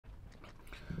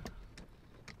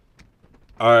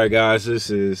All right, guys, this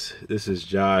is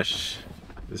Josh.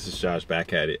 This is Josh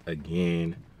back at it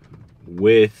again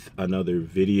with another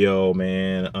video,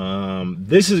 man.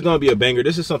 This is gonna be a banger.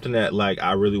 This is something that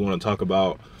I really want to talk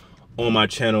about on my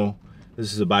channel.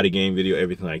 This is a body game video,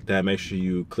 everything like that. Make sure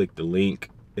you click the link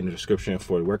in the description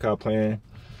for the workout plan.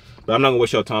 But I'm not gonna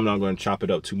waste your time. I'm not gonna chop it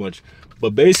up too much.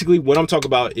 But basically, what I'm talking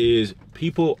about is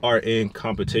people are in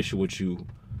competition with you,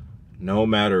 no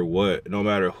matter what, no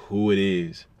matter who it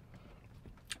is.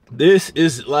 This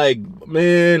is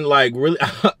man, really,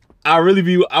 I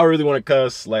really want to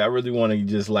cuss. I really want to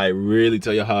just really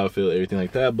tell you how I feel, everything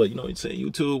like that. But you know, it's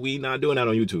YouTube. We not doing that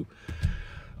on YouTube.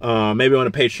 Maybe on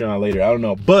a Patreon later. I don't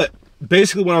know. But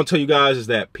basically, what I'll tell you guys is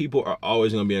that people are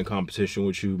always gonna be in competition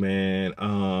with you, man.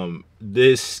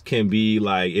 This can be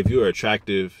if you're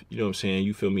attractive, you know what I'm saying.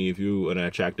 You feel me? If you're an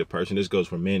attractive person, this goes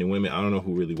for men and women. I don't know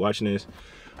who really watching this,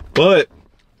 but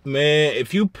man,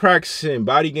 if you practicing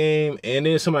body game and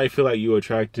then somebody feel like you're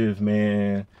attractive,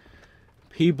 man,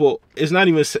 people, it's not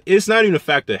even a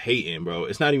fact of hating, bro.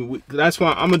 It's not even, that's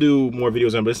why I'm gonna do more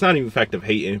videos on, but it's not even a fact of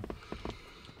hating.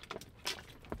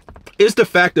 It's the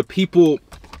fact that people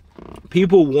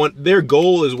want, their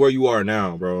goal is where you are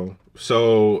now, bro.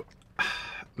 So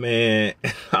man,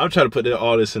 I'll try to put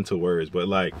all this into words,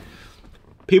 but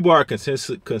people are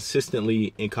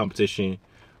consistently in competition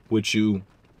with you.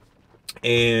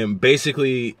 And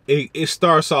basically it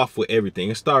starts off with everything.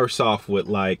 It starts off with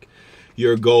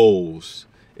your goals.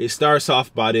 It starts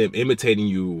off by them imitating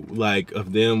you,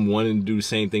 of them wanting to do the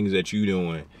same things that you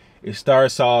doing. It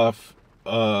starts off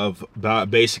about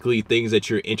basically things that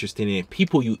you're interested in,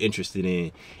 people you interested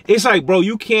in. It's bro,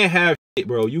 you can't have shit,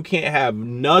 bro. You can't have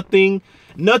nothing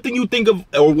you think of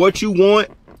or what you want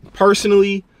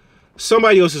personally.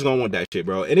 Somebody else is gonna want that shit,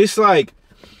 bro. And it's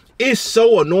it's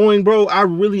so annoying, bro. I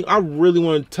really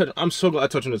want to touch. I'm so glad I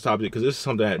touched on this topic because this is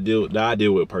something that I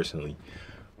deal with personally.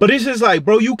 But it's just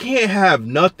bro, you can't have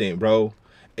nothing, bro.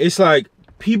 It's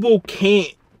people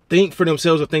can't think for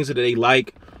themselves of things that they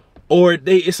like, or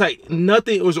it's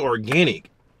nothing was organic.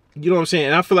 You know what I'm saying?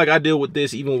 And I feel I deal with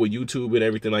this even with YouTube and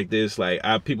everything like this.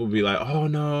 People be like, oh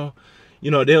no, you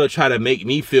know, they'll try to make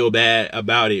me feel bad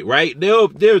about it, right? They'll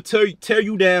tear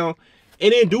you down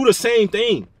and then do the same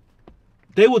thing.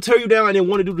 They will tear you down and they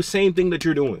want to do the same thing that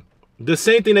you're doing. The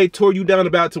same thing they tore you down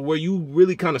about to where you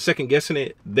really kind of second guessing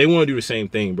it. They want to do the same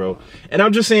thing, bro. And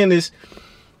I'm just saying this.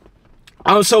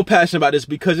 I'm so passionate about this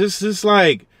because it's just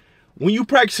when you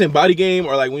practicing body game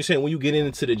or when you get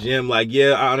into the gym,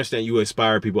 yeah, I understand you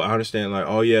inspire people. I understand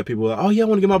oh yeah, people are oh yeah, I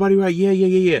want to get my body right.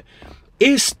 Yeah.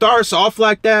 It starts off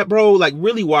like that, bro.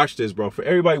 Really watch this, bro. For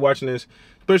everybody watching this,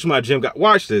 especially my gym guy,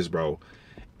 watch this, bro.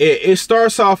 It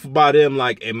starts off by them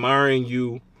admiring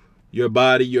you, your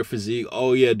body, your physique.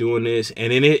 Oh yeah, doing this,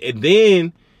 and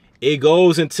then it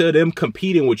goes into them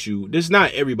competing with you. This is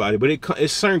not everybody, but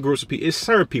it's certain groups of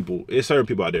people. It's certain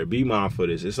people out there. Be mindful of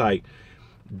this. It's then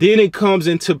it comes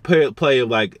into play of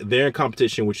they're in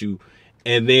competition with you,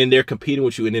 and then they're competing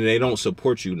with you, and then they don't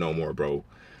support you no more, bro.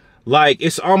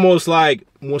 It's almost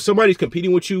when somebody's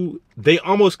competing with you, they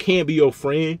almost can't be your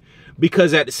friend.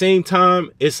 Because at the same time,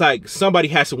 it's somebody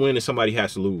has to win and somebody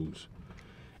has to lose.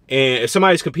 And if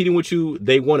somebody's competing with you,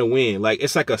 they want to win.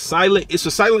 It's a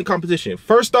silent competition.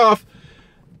 First off,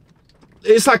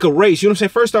 it's a race. You know what I'm saying?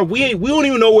 First off, we don't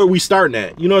even know where we starting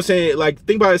at. You know what I'm saying?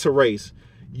 Think about it, it's a race.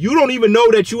 You don't even know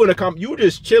that you in a you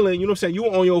just chilling. You know what I'm saying? You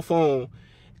on your phone,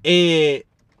 and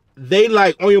they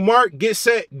on your mark, get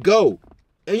set, go.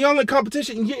 And y'all in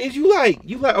competition. And you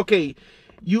okay.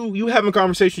 You having a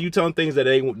conversation, you telling things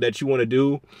that you want to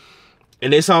do,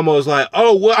 and it's almost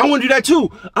oh well, I want to do that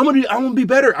too. I'm gonna be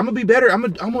better. I'm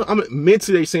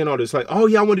mentally they saying all this oh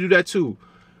yeah, I want to do that too.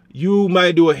 You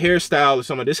might do a hairstyle or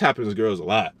something. This happens with girls a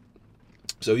lot.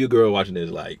 So you girl watching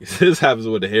this this happens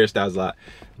with the hairstyles a lot.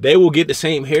 They will get the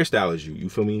same hairstyle as you. You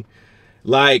feel me?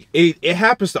 It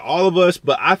happens to all of us,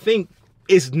 but I think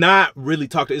it's not really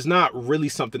it's not really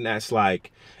something that's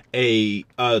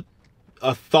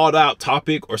a thought out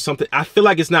topic or something. I feel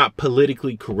it's not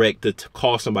politically correct to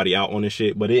call somebody out on this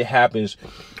shit, but it happens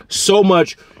so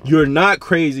much. You're not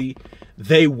crazy.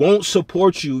 They won't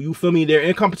support you. You feel me? They're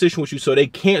in competition with you, so they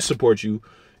can't support you.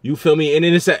 You feel me? And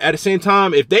then it's at the same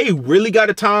time, if they really got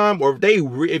a time, or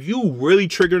if you really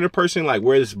triggering a person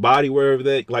where this body, wherever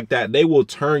that, they will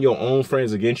turn your own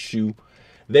friends against you.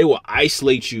 They will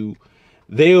isolate you.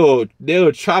 They'll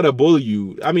try to bully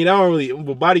you. I mean,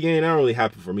 body game, that don't really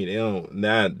happen for me. They don't,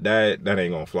 that ain't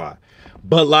gonna fly.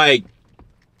 But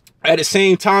at the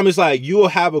same time, it's you'll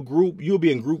have a group, you'll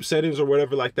be in group settings or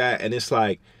whatever like that, and it's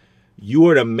you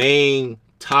are the main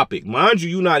topic, mind you,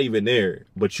 you're not even there,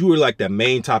 but you were like the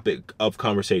main topic of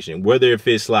conversation, whether if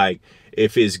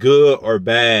it's good or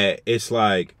bad. It's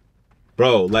like,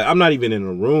 bro, like I'm not even in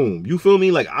the room, you feel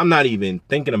me? Like I'm not even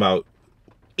thinking about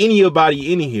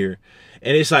anybody in here,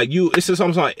 and it's like it's just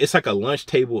almost like it's like a lunch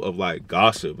table of like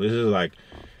gossip. This is like,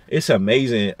 it's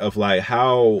amazing of like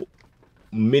how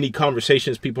many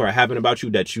conversations people are having about you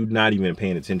that you're not even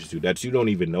paying attention to, that you don't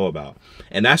even know about.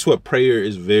 And that's what prayer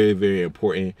is very, very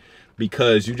important,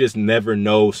 because you just never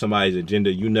know somebody's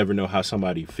agenda. You never know how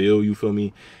somebody feel, you feel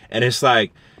me? And it's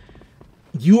like,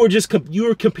 you're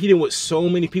competing with so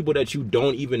many people that you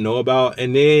don't even know about.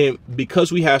 And then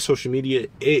because we have social media,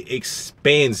 it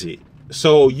expands it.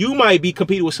 So you might be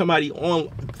competing with somebody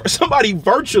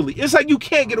virtually. It's like you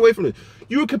can't get away from it.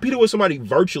 You're competing with somebody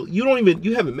virtually.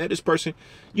 You haven't met this person.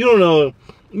 You don't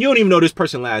even know this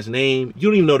person's last name. You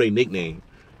don't even know their nickname.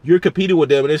 You're competing with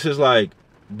them, and it's just like,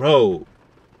 bro,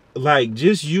 like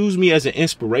just use me as an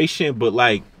inspiration, but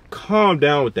like calm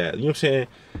down with that. You know what I'm saying?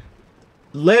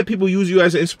 Let people use you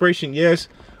as an inspiration, yes,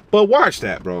 but watch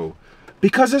that, bro.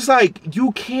 Because it's like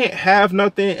you can't have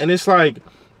nothing, and it's like,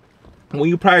 when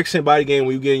you practicing body game,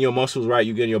 when you getting your muscles right,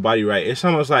 you getting your body right, it's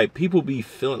almost like people be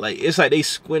feeling like, it's like they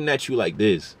squinting at you like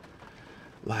this.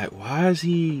 Like, why is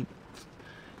he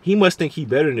must think he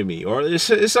better than me. Or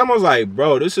it's almost like,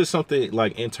 bro, this is something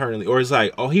like internally. Or it's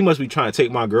like, oh, he must be trying to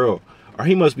take my girl. Or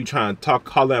he must be trying to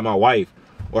call that my wife.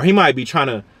 Or he might be trying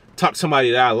to talk to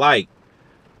somebody that I like.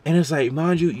 And it's like,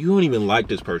 mind you, you don't even like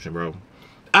this person, bro.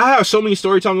 I have so many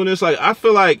story times on this. Like, I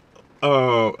feel like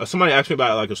somebody asked me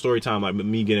about like a story time, like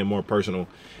me getting more personal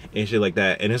and shit like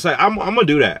that, and it's like I'm gonna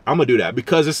do that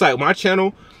because it's like my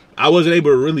channel, I wasn't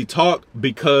able to really talk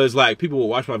because like people will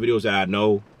watch my videos that I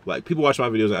know, like people watch my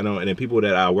videos that I know, and then people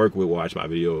that I work with watch my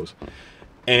videos.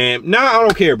 And now I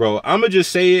don't care, bro. I'm gonna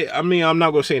just say it. I mean, I'm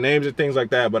not gonna say names and things like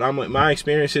that, but my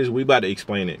experiences, we about to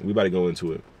explain it, we about to go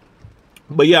into it.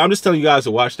 But yeah, I'm just telling you guys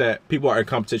to watch that. People are in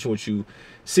competition with you,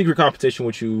 secret competition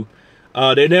with you.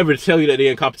 They never tell you that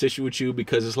they're in competition with you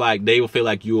because it's like they will feel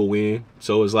like you will win.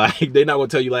 So it's like they're not gonna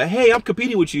tell you like, hey, I'm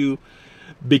competing with you,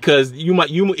 because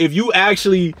if you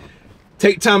actually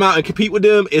take time out and compete with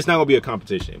them, it's not gonna be a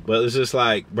competition. But it's just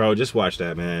like, bro, just watch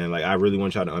that, man. Like I really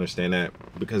want y'all to understand that,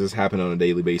 because it's happening on a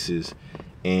daily basis,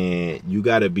 and you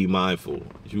gotta be mindful.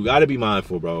 You gotta be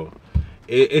mindful, bro.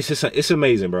 It's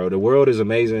amazing, bro. The world is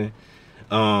amazing.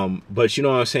 But you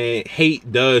know what I'm saying?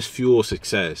 Hate does fuel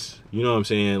success. You know what I'm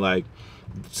saying? Like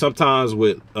sometimes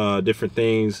with different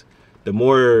things, the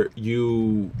more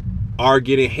you are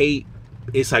getting hate,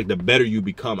 it's like the better you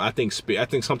become. I think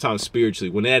sometimes spiritually,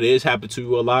 when that is happening to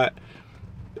you a lot,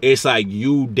 it's like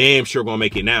you damn sure gonna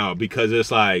make it now, because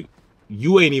it's like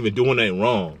you ain't even doing anything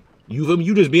wrong.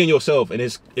 You just being yourself, and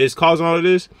it's causing all of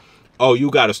this. Oh, you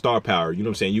got a star power. You know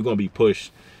what I'm saying? You're gonna be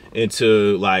pushed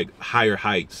into like higher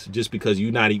heights just because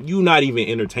you're not even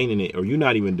entertaining it, or you're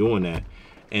not even doing that.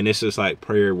 And it's just like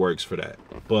prayer works for that.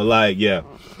 But like, yeah,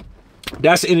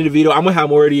 that's the end of the video. I'm gonna have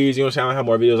more of these, you know what I'm saying? I'm gonna have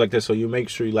more videos like this, so you make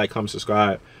sure you like, comment,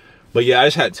 subscribe. But yeah, I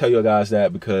just had to tell you guys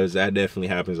that, because that definitely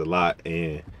happens a lot.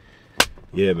 And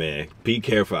yeah, man, be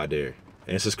careful out there.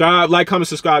 And subscribe, like, comment,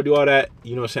 subscribe, do all that.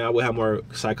 You know what I'm saying? I will have more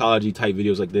psychology type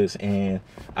videos like this, and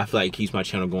I feel like it keeps my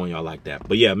channel going, y'all like that.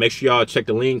 But yeah, make sure y'all check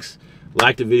the links,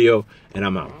 like the video, and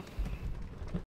I'm out.